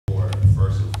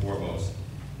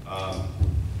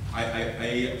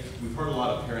We've heard a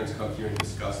lot of parents come here and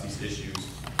discuss these issues,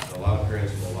 and a lot of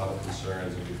parents with a lot of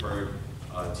concerns, and we've heard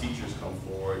teachers come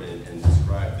forward and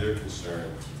describe their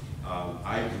concern.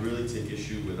 I really take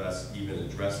issue with us even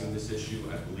addressing this issue.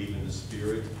 I believe in the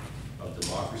spirit of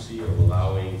democracy, of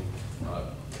allowing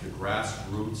the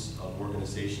grassroots of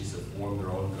organizations to form their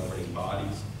own governing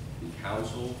bodies and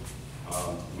council.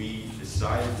 We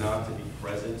decided not to be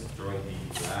present during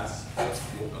the last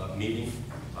meeting,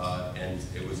 and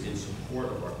it was in support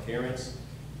of our parents.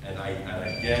 And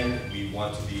again, we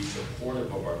want to be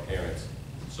supportive of our parents.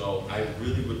 So I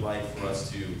really would like for us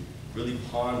to really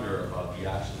ponder the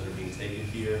actions that are being taken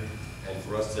here, and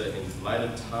for us to, in light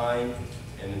of time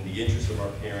and in the interest of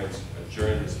our parents,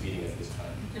 adjourn this meeting at this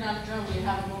time. You cannot adjourn. We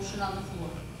have a motion on the floor.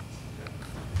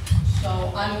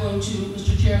 So I'm going to,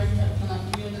 Mr. Chair,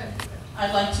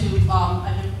 I'd like to,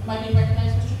 am I being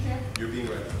recognized, Mr. Chair? You're being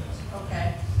recognized.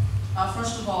 Okay.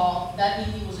 First of all, that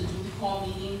meeting was a duly called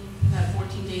meeting. You had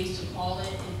 14 days to call it,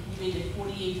 and you made it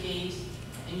 48 days,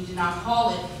 and you did not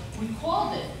call it. We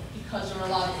called it because there were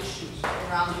a lot of issues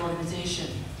around the organization.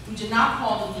 We did not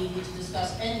call the meeting to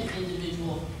discuss any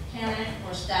individual parent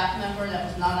or staff member that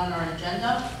was not on our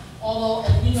agenda. Although,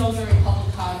 as we know during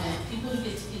public comment, people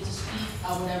get to speak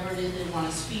on whatever it is they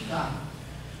want to speak on.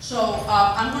 So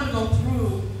I'm going to go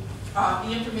through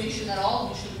the information that all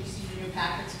of you should receive in your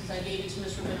packets, because I gave it to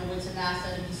Ms. Rabinowitz and asked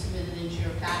that it be submitted into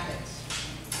your packets.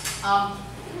 On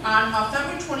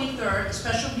February 23rd, a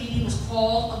special meeting was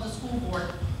called of the school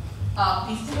board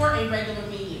before a regular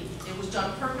meeting. It was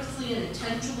done purposely and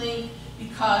intentionally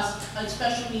because in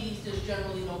special meetings there's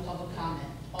generally no public comment.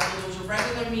 Although there was a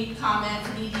regular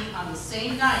comment meeting on the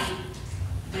same night,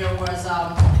 there was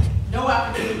no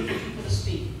opportunity for people to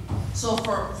speak. So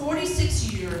for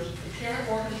 46 years, the parent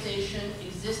organization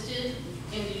existed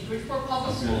in the Bridgeport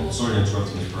Public Schools. Sorry to interrupt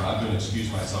you, Ms. Burr. I'm going to excuse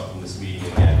myself from this meeting.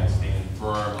 Again, I stand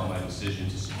firm on my decision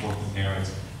to support the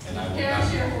parents, and I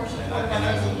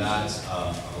will not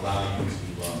allow you to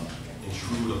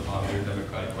intrude upon their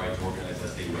democratic right to organize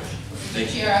as they wish. Mr.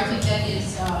 Chair, I think that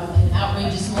is an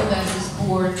outrageous move as this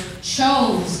board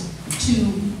chose to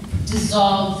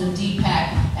dissolve the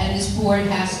DPAC, and this board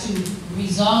has to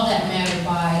resolve that matter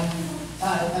by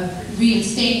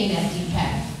reinstating that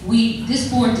DPAC. This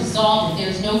board dissolved it.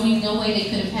 There's no way they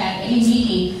could have had any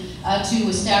meeting to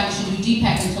establish a new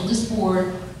DPAC until this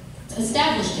board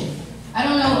established it. I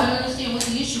don't know. I don't understand what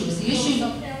the issue is. The issue.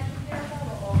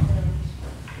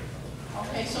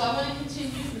 Okay, so I'm going to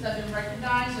continue because I've been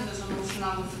recognized and there's a motion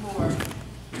on the floor.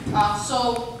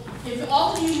 So, if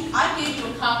all of you, I gave you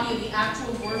a copy of the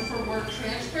actual word-for-word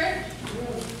transcript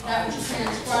that was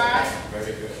transcribed.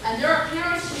 Very good. And there are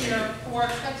parents here who are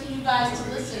expecting you guys to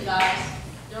listen, guys.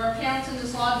 There are parents in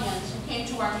this audience who came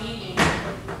to our meeting,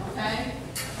 okay?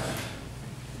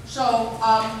 So,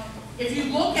 if you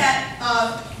look at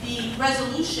the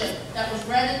resolution that was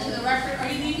read into the record, are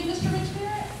you leaving, Mr. Richmond?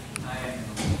 I am.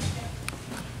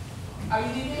 Are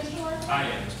you leaving, Mr. Ward? I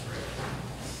am.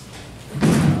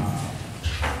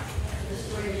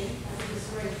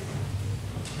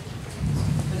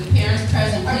 For the parents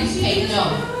present, please take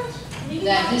note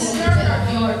that this is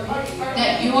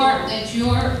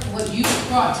what you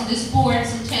brought to this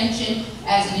board's attention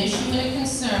as an issue and a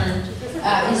concern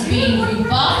is being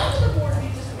rebuffed